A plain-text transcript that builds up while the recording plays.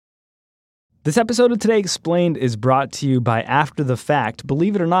This episode of Today Explained is brought to you by After the Fact.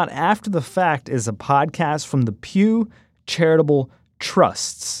 Believe it or not, After the Fact is a podcast from the Pew Charitable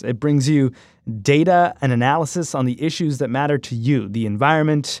Trusts. It brings you data and analysis on the issues that matter to you, the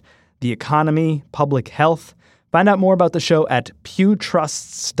environment, the economy, public health. Find out more about the show at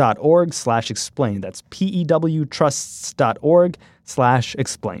pewtrusts.org/explained. That's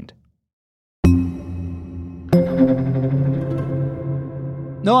pewtrusts.org/explained.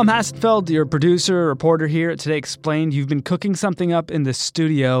 Noam Hassenfeld, your producer, reporter here at Today Explained. You've been cooking something up in the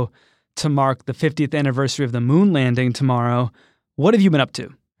studio to mark the 50th anniversary of the moon landing tomorrow. What have you been up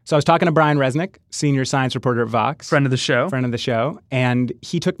to? So I was talking to Brian Resnick, senior science reporter at Vox. Friend of the show. And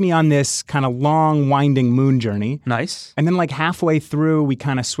he took me on this kind of long, winding moon journey. Nice. And then like halfway through, we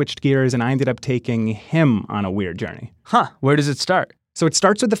kind of switched gears and I ended up taking him on a weird journey. Huh. Where does it start? So it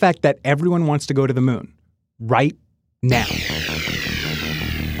starts with the fact that everyone wants to go to the moon. Right now.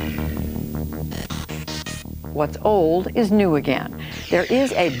 What's old is new again. There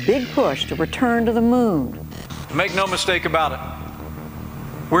is a big push to return to the moon. Make no mistake about it.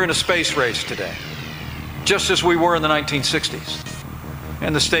 We're in a space race today, just as we were in the 1960s.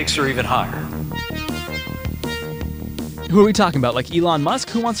 And the stakes are even higher. Who are we talking about? Like Elon Musk?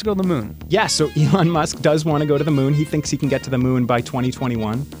 Who wants to go to the moon? Yeah, so Elon Musk does want to go to the moon. He thinks he can get to the moon by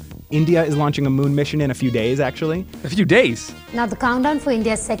 2021. India is launching a moon mission in a few days, actually. A few days? Now, the countdown for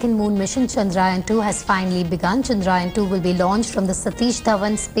India's second moon mission, Chandrayaan-2, has finally begun. Chandrayaan-2 will be launched from the Satish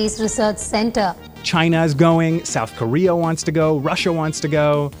Dhawan Space Research Center. China is going, South Korea wants to go, Russia wants to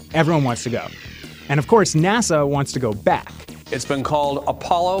go, everyone wants to go. And of course, NASA wants to go back. It's been called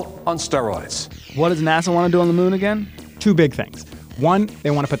Apollo on steroids. What does NASA want to do on the moon again? Two big things. One,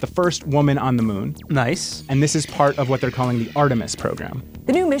 they want to put the first woman on the moon. Nice. And this is part of what they're calling the Artemis program.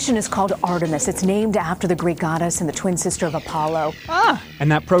 The new mission is called Artemis. It's named after the Greek goddess and the twin sister of Apollo. And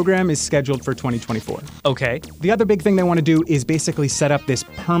that program is scheduled for 2024. Okay. The other big thing they want to do is basically set up this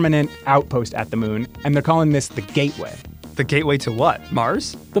permanent outpost at the moon, and they're calling this the Gateway. The gateway to what?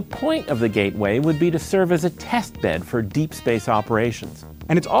 Mars? The point of the Gateway would be to serve as a test bed for deep space operations.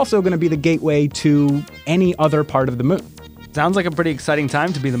 And it's also going to be the gateway to any other part of the moon. Sounds like a pretty exciting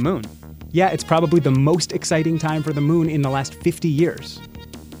time to be the moon. Yeah, it's probably the most exciting time for the moon in the last 50 years.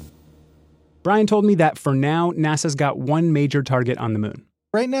 Brian told me that for now, NASA's got one major target on the moon.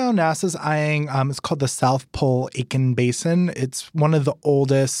 Right now, NASA's eyeing, it's called the South Pole Aitken Basin. It's one of the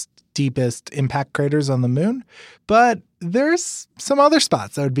oldest, deepest impact craters on the moon. But there's some other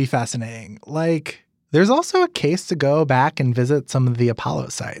spots that would be fascinating. Like, there's also a case to go back and visit some of the Apollo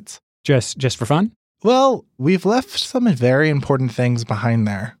sites. Just for fun? Well, we've left some very important things behind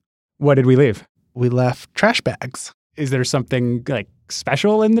there. What did we leave? We left trash bags. Is there something, like,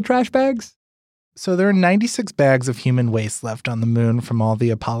 special in the trash bags? So there are 96 bags of human waste left on the moon from all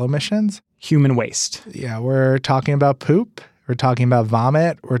the Apollo missions. Human waste. Yeah, we're talking about poop. We're talking about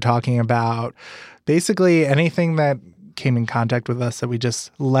vomit. We're talking about basically anything that came in contact with us that we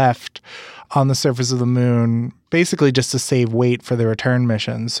just left on the surface of the moon, basically just to save weight for the return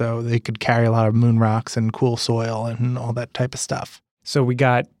mission so they could carry a lot of moon rocks and cool soil and all that type of stuff. So we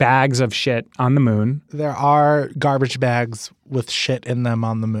got bags of shit on the moon. There are garbage bags with shit in them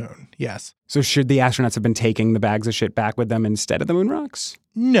on the moon, yes. So should the astronauts have been taking the bags of shit back with them instead of the moon rocks?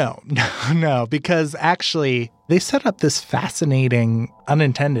 No, because actually they set up this fascinating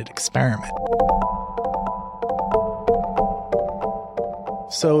unintended experiment.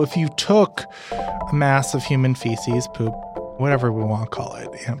 So if you took a mass of human feces, poop, whatever we want to call it,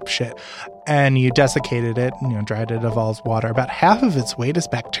 shit, and you desiccated it, dried it of all its water, about half of its weight is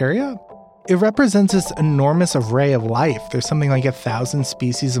bacteria. It represents this enormous array of life. There's something like 1,000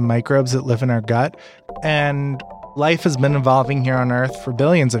 species of microbes that live in our gut, and life has been evolving here on Earth for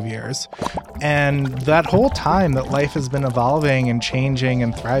billions of years. And that whole time that life has been evolving and changing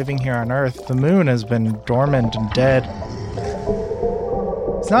and thriving here on Earth, the moon has been dormant and dead.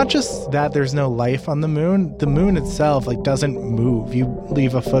 It's not just that there's no life on the moon itself doesn't move. You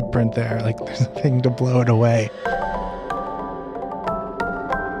leave a footprint there, there's nothing to blow it away.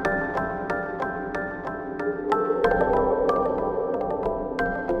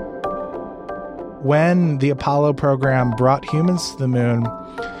 When the Apollo program brought humans to the moon,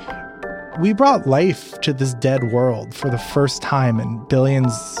 we brought life to this dead world for the first time in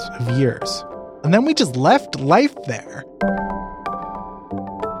billions of years. And then we just left life there.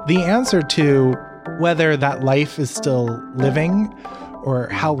 The answer to whether that life is still living or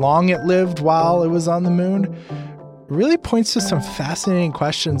how long it lived while it was on the moon really points to some fascinating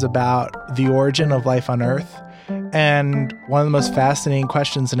questions about the origin of life on Earth and one of the most fascinating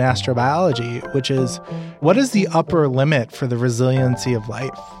questions in astrobiology, which is what is the upper limit for the resiliency of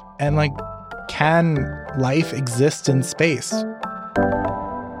life? And can life exist in space?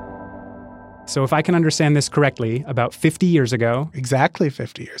 So if I can understand this correctly, about 50 years ago, Exactly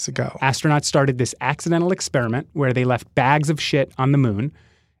 50 years ago. astronauts started this accidental experiment where they left bags of shit on the moon,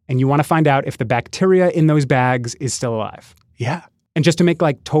 and you want to find out if the bacteria in those bags is still alive. Yeah. And just to make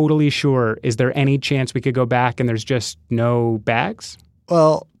totally sure, is there any chance we could go back and there's just no bags?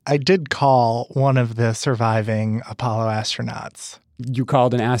 Well, I did call one of the surviving Apollo astronauts. You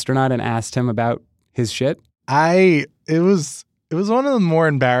called an astronaut and asked him about his shit? It was one of the more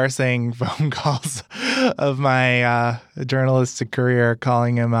embarrassing phone calls of my journalistic career,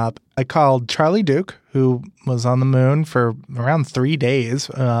 calling him up. I called Charlie Duke, who was on the moon for around 3 days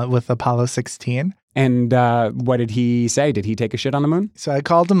with Apollo 16. And what did he say? Did he take a shit on the moon? So I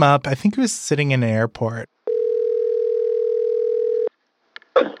called him up. I think he was sitting in an airport.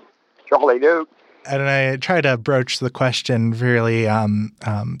 Charlie Duke. And I tried to broach the question really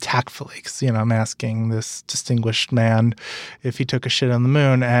tactfully because, I'm asking this distinguished man if he took a shit on the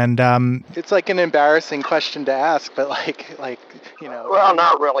moon. And it's like an embarrassing question to ask, but Well,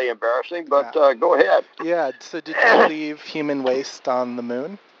 not really embarrassing, but go ahead. Yeah, so did you leave human waste on the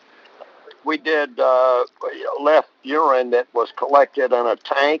moon? We did left urine that was collected in a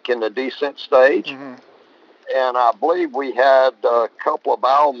tank in the descent stage. Mm-hmm. And I believe we had a couple of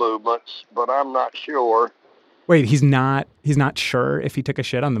bowel movements, but I'm not sure. Wait, he's not sure if he took a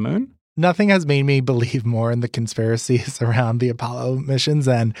shit on the moon? Nothing has made me believe more in the conspiracies around the Apollo missions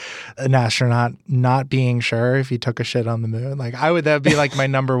than an astronaut not being sure if he took a shit on the moon. That'd be my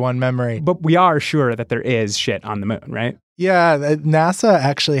number one memory. But we are sure that there is shit on the moon, right? Yeah, NASA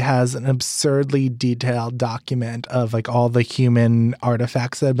actually has an absurdly detailed document of all the human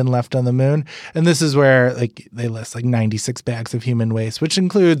artifacts that have been left on the moon. And this is where they list 96 bags of human waste, which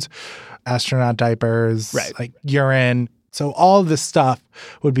includes astronaut diapers, right, urine. So all of this stuff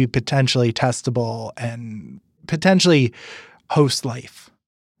would be potentially testable and potentially host life.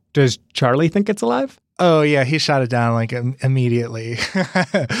 Does Charlie think it's alive? Oh, yeah, he shot it down immediately.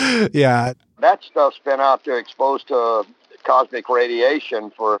 Yeah. That stuff's been out there exposed to cosmic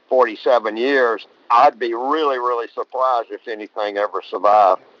radiation for 47 years. I'd be really, really surprised if anything ever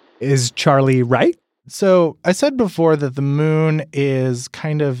survived. Is Charlie right? So I said before that the moon is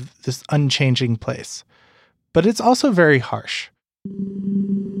kind of this unchanging place, but it's also very harsh.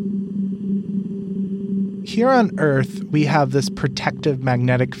 Here on Earth, we have this protective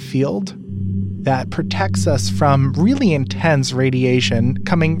magnetic field that protects us from really intense radiation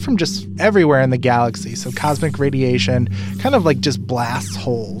coming from just everywhere in the galaxy. So cosmic radiation kind of just blasts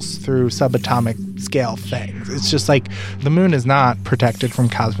holes through subatomic scale things. It's just the moon is not protected from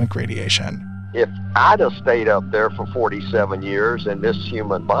cosmic radiation. If I'd have stayed up there for 47 years in this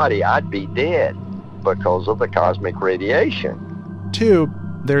human body, I'd be dead because of the cosmic radiation. 2,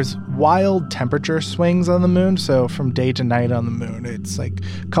 there's wild temperature swings on the moon. So from day to night on the moon, it's a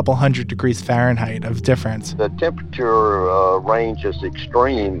couple 100 degrees Fahrenheit of difference. The temperature range is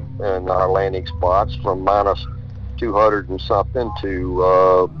extreme in our landing spots, from minus 200 and something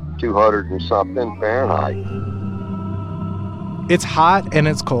to 200 and something Fahrenheit. It's hot and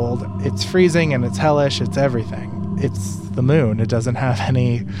it's cold. It's freezing and it's hellish. It's everything. It's the moon. It doesn't have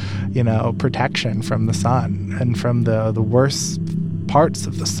any, protection from the sun and from the worst parts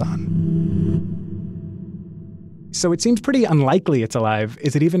of the sun. So it seems pretty unlikely it's alive.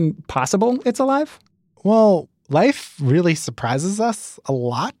 Is it even possible it's alive? Well, life really surprises us a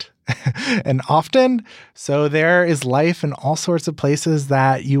lot and often. So there is life in all sorts of places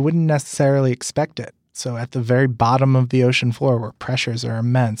that you wouldn't necessarily expect it. So at the very bottom of the ocean floor where pressures are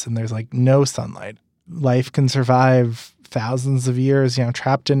immense and there's no sunlight, life can survive thousands of years,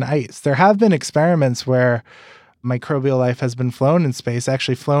 trapped in ice. There have been experiments where microbial life has been flown in space,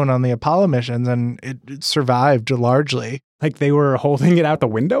 actually flown on the Apollo missions, and it survived largely. They were holding it out the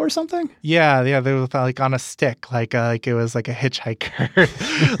window or something? Yeah, they were on a stick, like it was a hitchhiker.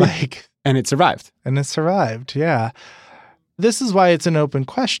 And it survived. And it survived, yeah. This is why it's an open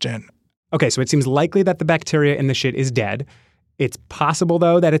question. Okay, so it seems likely that the bacteria in the shit is dead. It's possible,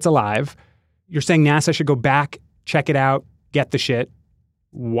 though, that it's alive. You're saying NASA should go back, check it out, get the shit.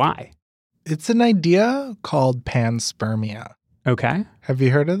 Why? It's an idea called panspermia. Okay. Have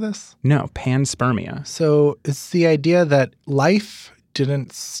you heard of this? No, panspermia. So it's the idea that life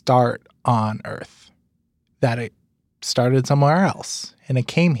didn't start on Earth, that it started somewhere else and it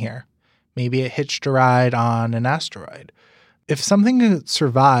came here. Maybe it hitched a ride on an asteroid. If something could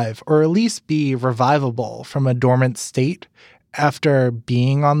survive or at least be revivable from a dormant state after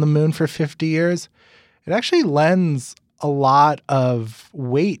being on the moon for 50 years, it actually lends a lot of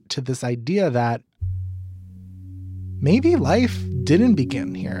weight to this idea that maybe life didn't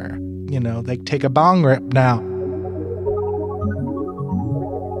begin here. like take a bong rip now.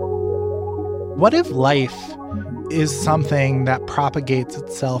 What if life is something that propagates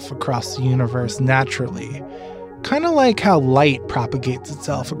itself across the universe naturally? Kind of like how light propagates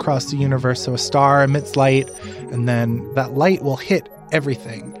itself across the universe. So a star emits light, and then that light will hit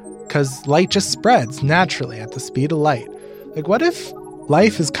everything because light just spreads naturally at the speed of light. Like, what if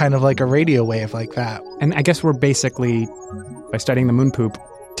life is kind of like a radio wave like that? And I guess we're basically, by studying the moon poop,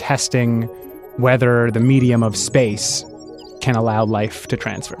 testing whether the medium of space can allow life to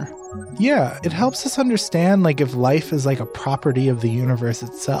transfer. Yeah, it helps us understand like if life is like a property of the universe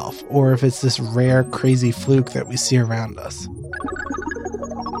itself, or if it's this rare, crazy fluke that we see around us.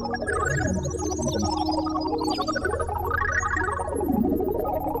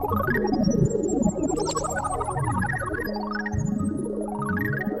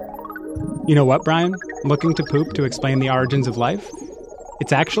 You know what, Brian? Looking to poop to explain the origins of life?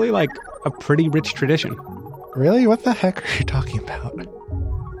 It's actually like a pretty rich tradition. Really? What the heck are you talking about?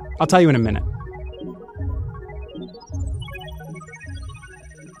 I'll tell you in a minute.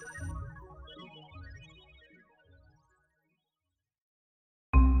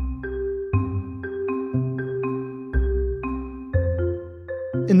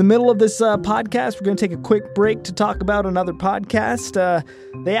 In the middle of this podcast, we're going to take a quick break to talk about another podcast.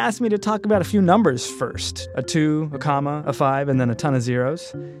 They asked me to talk about a few numbers first. A 2, a comma, a 5, and then a ton of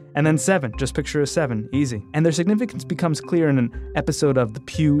zeros. And then 7. Just picture a 7. Easy. And their significance becomes clear in an episode of the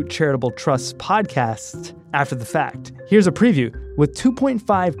Pew Charitable Trust podcast, After the Fact. Here's a preview. With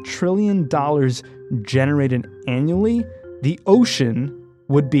 $2.5 trillion generated annually, the ocean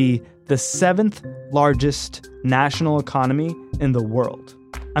would be the 7th largest national economy in the world.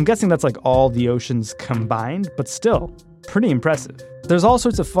 I'm guessing that's like all the oceans combined, but still, pretty impressive. There's all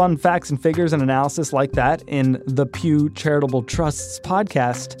sorts of fun facts and figures and analysis like that in the Pew Charitable Trust's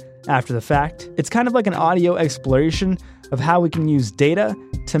podcast, After the Fact. It's kind of like an audio exploration of how we can use data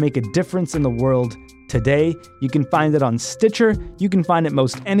to make a difference in the world today. You can find it on Stitcher. You can find it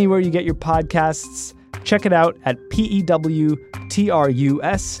most anywhere you get your podcasts. Check it out at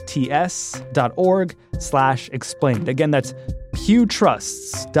pewtrusts.org/explained. Again, that's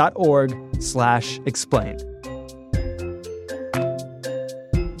pewtrusts.org/explained.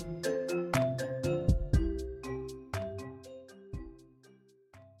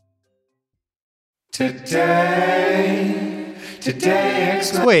 Today.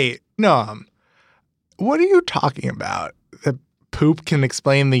 Wait, no. What are you talking about? That poop can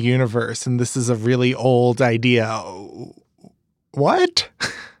explain the universe, and this is a really old idea. What?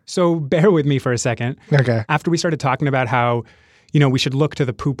 So bear with me for a second. Okay. After we started talking about how, we should look to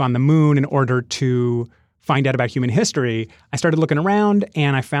the poop on the moon in order to find out about human history, I started looking around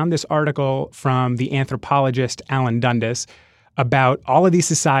and I found this article from the anthropologist Alan Dundas about all of these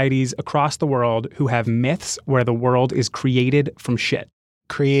societies across the world who have myths where the world is created from shit.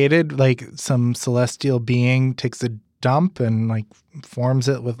 Created, like some celestial being takes a dump and like forms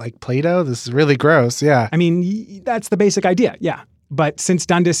it with like Play-Doh? This is really gross, yeah. I mean, that's the basic idea, yeah. But since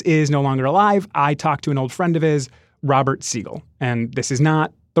Dundas is no longer alive, I talked to an old friend of his, Robert Siegel. And this is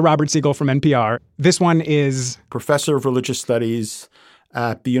not the Robert Siegel from NPR. This one is professor of religious studies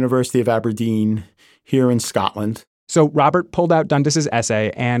at the University of Aberdeen here in Scotland. So Robert pulled out Dundas's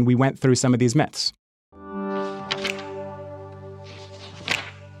essay and we went through some of these myths.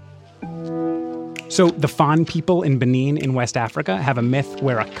 So the Fon people in Benin in West Africa have a myth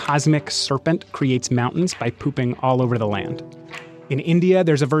where a cosmic serpent creates mountains by pooping all over the land. In India,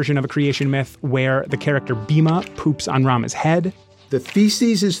 there's a version of a creation myth where the character Bhima poops on Rama's head. The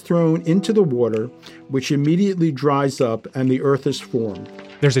feces is thrown into the water, which immediately dries up and the earth is formed.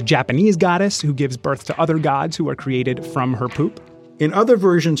 There's a Japanese goddess who gives birth to other gods who are created from her poop. In other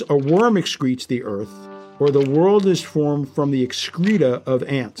versions, a worm excretes the earth, or the world is formed from the excreta of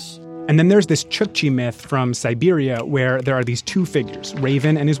ants. And then there's this Chukchi myth from Siberia where there are these two figures,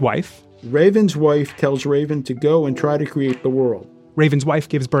 Raven and his wife. Raven's wife tells Raven to go and try to create the world. Raven's wife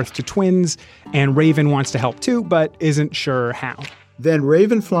gives birth to twins, and Raven wants to help too, but isn't sure how. Then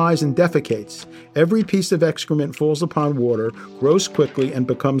Raven flies and defecates. Every piece of excrement falls upon water, grows quickly, and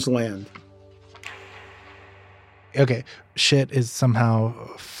becomes land. Okay, shit is somehow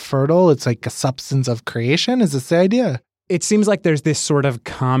fertile. It's like a substance of creation. Is this the idea? It seems like there's this sort of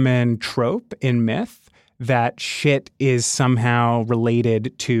common trope in myth that shit is somehow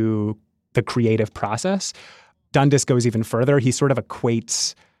related to the creative process. Dundas goes even further. He sort of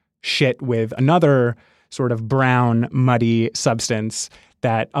equates shit with another sort of brown, muddy substance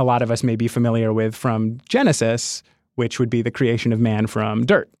that a lot of us may be familiar with from Genesis, which would be the creation of man from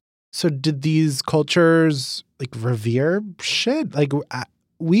dirt. So did these cultures like revere shit? Like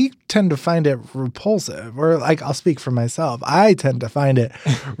we tend to find it repulsive, or like I'll speak for myself. I tend to find it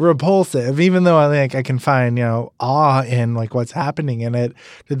repulsive, even though I can find, awe in like what's happening in it.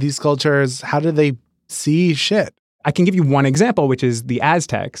 Do these cultures, how do they see shit? I can give you one example, which is the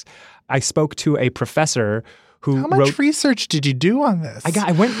Aztecs. I spoke to a professor who How much research did you do on this?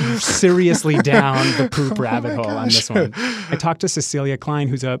 I went seriously down the poop rabbit hole on this one. I talked to Cecilia Klein,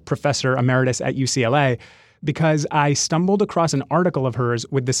 who's a professor emeritus at UCLA, because I stumbled across an article of hers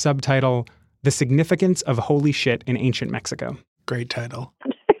with the subtitle, "The Significance of Holy Shit in Ancient Mexico." Great title.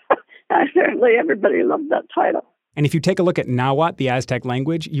 Apparently everybody loved that title. And if you take a look at Nahuatl, the Aztec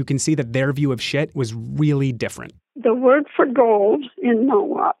language, you can see that their view of shit was really different. The word for gold in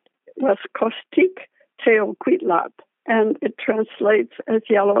Nahuatl was Costic Teoquitlat, and it translates as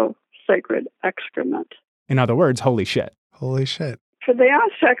yellow sacred excrement. In other words, holy shit. Holy shit. For the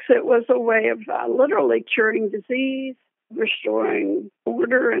Aztecs, it was a way of literally curing disease, restoring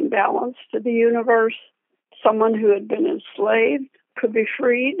order and balance to the universe. Someone who had been enslaved could be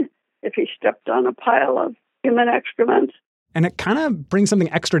freed if he stepped on a pile of human excrement. And it kind of brings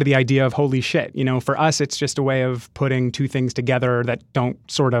something extra to the idea of holy shit. For us, it's just a way of putting two things together that don't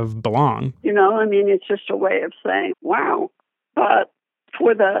sort of belong. It's just a way of saying, wow. But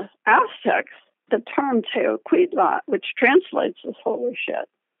for the Aztecs, the term Teoquitlat, which translates as holy shit,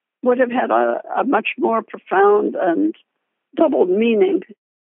 would have had a much more profound and doubled meaning.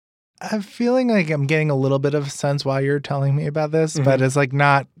 I'm feeling like I'm getting a little bit of a sense while you're telling me about this, but it's like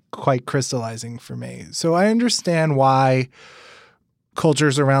not quite crystallizing for me. So I understand why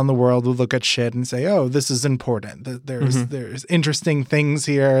cultures around the world would look at shit and say, "Oh, this is important. There's interesting things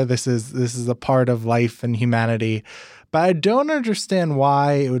here. This is a part of life and humanity." But I don't understand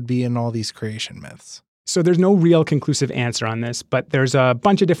why it would be in all these creation myths. So there's no real conclusive answer on this, but there's a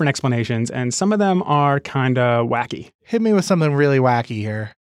bunch of different explanations, and some of them are kind of wacky. Hit me with something really wacky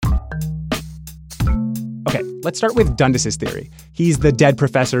here. Okay, let's start with Dundas's theory. He's the dead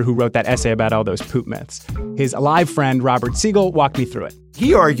professor who wrote that essay about all those poop myths. His alive friend, Robert Siegel, walked me through it.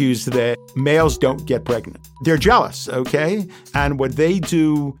 He argues that males don't get pregnant. They're jealous, okay? And what they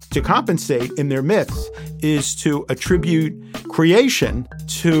do to compensate in their myths is to attribute creation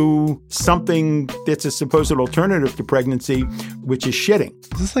to something that's a supposed alternative to pregnancy, which is shitting.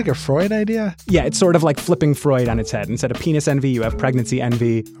 Is this like a Freud idea? Yeah, it's sort of like flipping Freud on its head. Instead of penis envy, you have pregnancy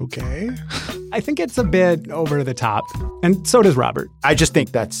envy. Okay. I think it's a bit over the top. And so does Robert. I just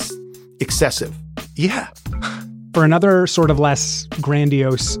think that's excessive. Yeah. For another sort of less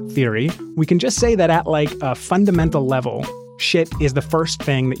grandiose theory, we can just say that at like a fundamental level, shit is the first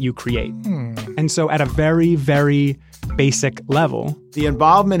thing that you create. And so at a very, very basic level, the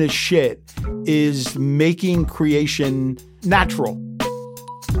involvement of shit is making creation natural.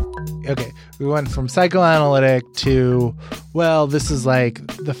 Okay, we went from psychoanalytic to, well, this is like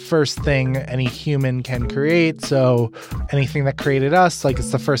the first thing any human can create. So anything that created us, like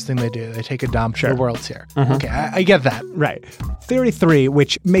it's the first thing they do. They take a dump. Sure. The world's here. Okay, I get that. Right. Theory 3,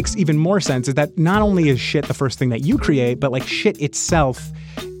 which makes even more sense, is that not only is shit the first thing that you create, but like shit itself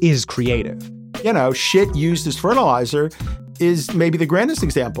is creative. Shit used as fertilizer is maybe the grandest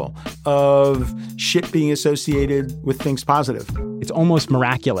example of shit being associated with things positive. It's almost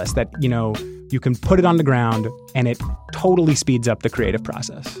miraculous that, you can put it on the ground and it totally speeds up the creative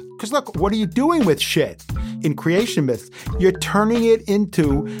process. Because look, what are you doing with shit in creation myths? You're turning it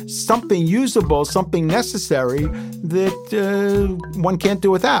into something usable, something necessary that one can't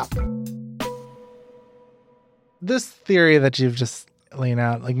do without. This theory that you've just laid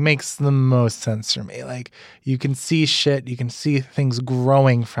out makes the most sense for me. Like, you can see shit, you can see things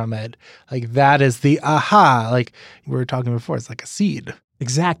growing from it. Like, that is the aha. Like we were talking before, it's like a seed.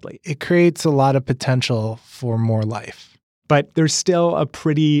 Exactly. It creates a lot of potential for more life. But there's still a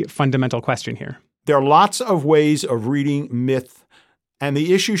pretty fundamental question here. There are lots of ways of reading myth, and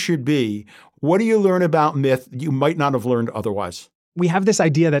the issue should be, what do you learn about myth that you might not have learned otherwise? We have this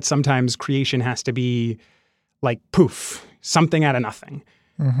idea that sometimes creation has to be like poof, something out of nothing.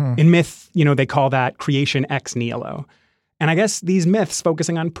 In myth, they call that creation ex nihilo. And I guess these myths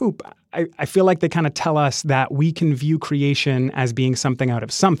focusing on poop, I feel like they kind of tell us that we can view creation as being something out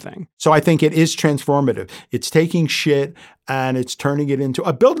of something. So I think it is transformative. It's taking shit and it's turning it into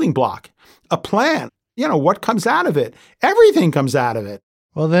a building block, a plan. What comes out of it? Everything comes out of it.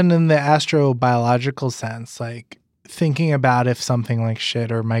 Well, then in the astrobiological sense, like thinking about if something like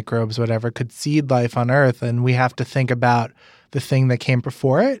shit or microbes, whatever, could seed life on Earth, and we have to think about the thing that came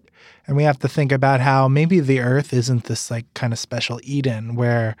before it. And we have to think about how maybe the Earth isn't this like kind of special Eden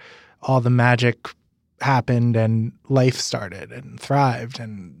where all the magic happened and life started and thrived.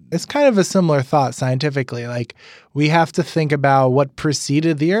 And it's kind of a similar thought scientifically. Like, we have to think about what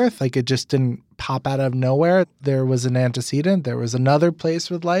preceded the Earth. Like, it just didn't pop out of nowhere. There was an antecedent. There was another place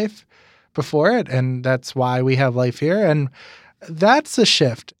with life before it. And that's why we have life here. And that's a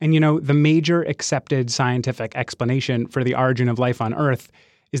shift. And, the major accepted scientific explanation for the origin of life on Earth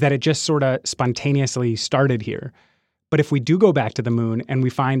is that it just sort of spontaneously started here. But if we do go back to the moon and we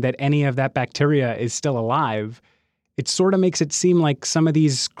find that any of that bacteria is still alive, it sort of makes it seem like some of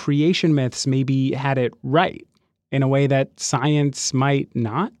these creation myths maybe had it right in a way that science might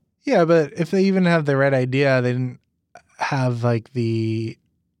not. Yeah, but if they even have the right idea, they didn't have it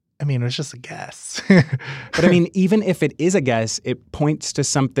was just a guess. But even if it is a guess, it points to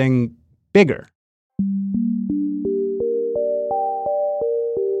something bigger.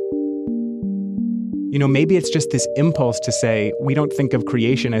 Maybe it's just this impulse to say, we don't think of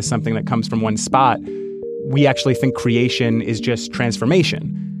creation as something that comes from one spot. We actually think creation is just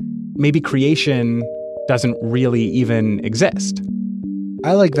transformation. Maybe creation doesn't really even exist.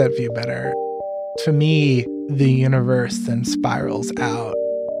 I like that view better. To me, the universe then spirals out.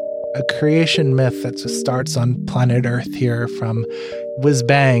 A creation myth that just starts on planet Earth here from whiz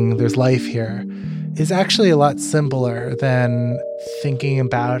bang, there's life here, is actually a lot simpler than thinking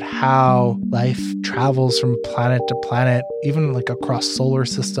about how life travels from planet to planet, even like across solar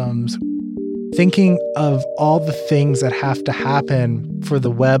systems. Thinking of all the things that have to happen for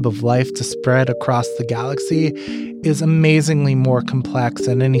the web of life to spread across the galaxy is amazingly more complex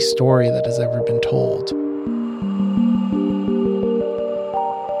than any story that has ever been told.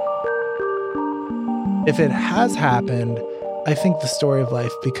 If it has happened, I think the story of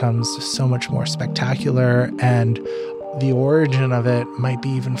life becomes so much more spectacular, and the origin of it might be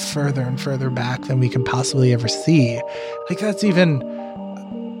even further and further back than we can possibly ever see.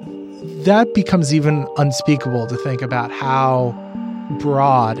 That becomes even unspeakable to think about how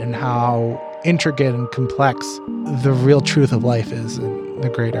broad and how intricate and complex the real truth of life is in the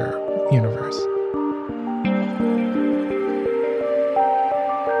greater universe.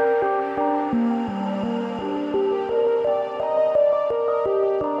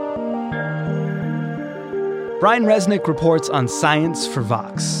 Brian Resnick reports on science for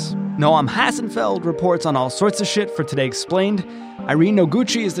Vox. Noam Hassenfeld reports on all sorts of shit for Today Explained. Irene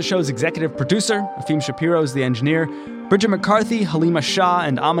Noguchi is the show's executive producer. Afim Shapiro is the engineer. Bridget McCarthy, Halima Shah,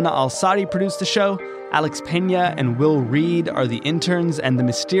 and Amina Al-Sadi produce the show. Alex Pena and Will Reed are the interns, and the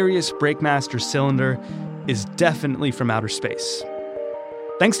mysterious Breakmaster cylinder is definitely from outer space.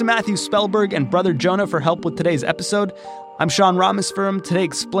 Thanks to Matthew Spellberg and Brother Jonah for help with today's episode. I'm Sean Rameswaram. Today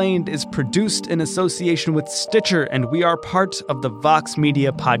Explained is produced in association with Stitcher, and we are part of the Vox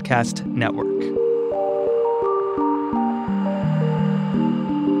Media Podcast Network.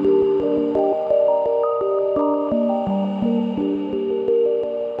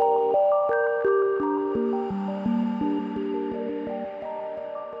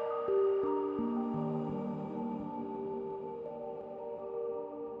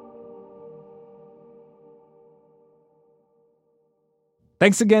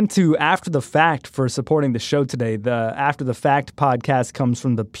 Thanks again to After the Fact for supporting the show today. The After the Fact podcast comes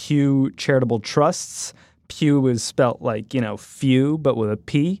from the Pew Charitable Trusts. Pew is spelt like, few, but with a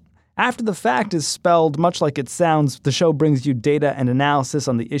P. After the Fact is spelled much like it sounds. The show brings you data and analysis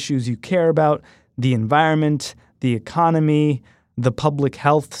on the issues you care about, the environment, the economy, the public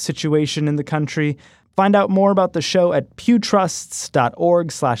health situation in the country. Find out more about the show at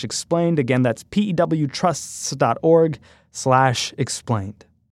pewtrusts.org/explained. Again, that's pewtrusts.org/explained.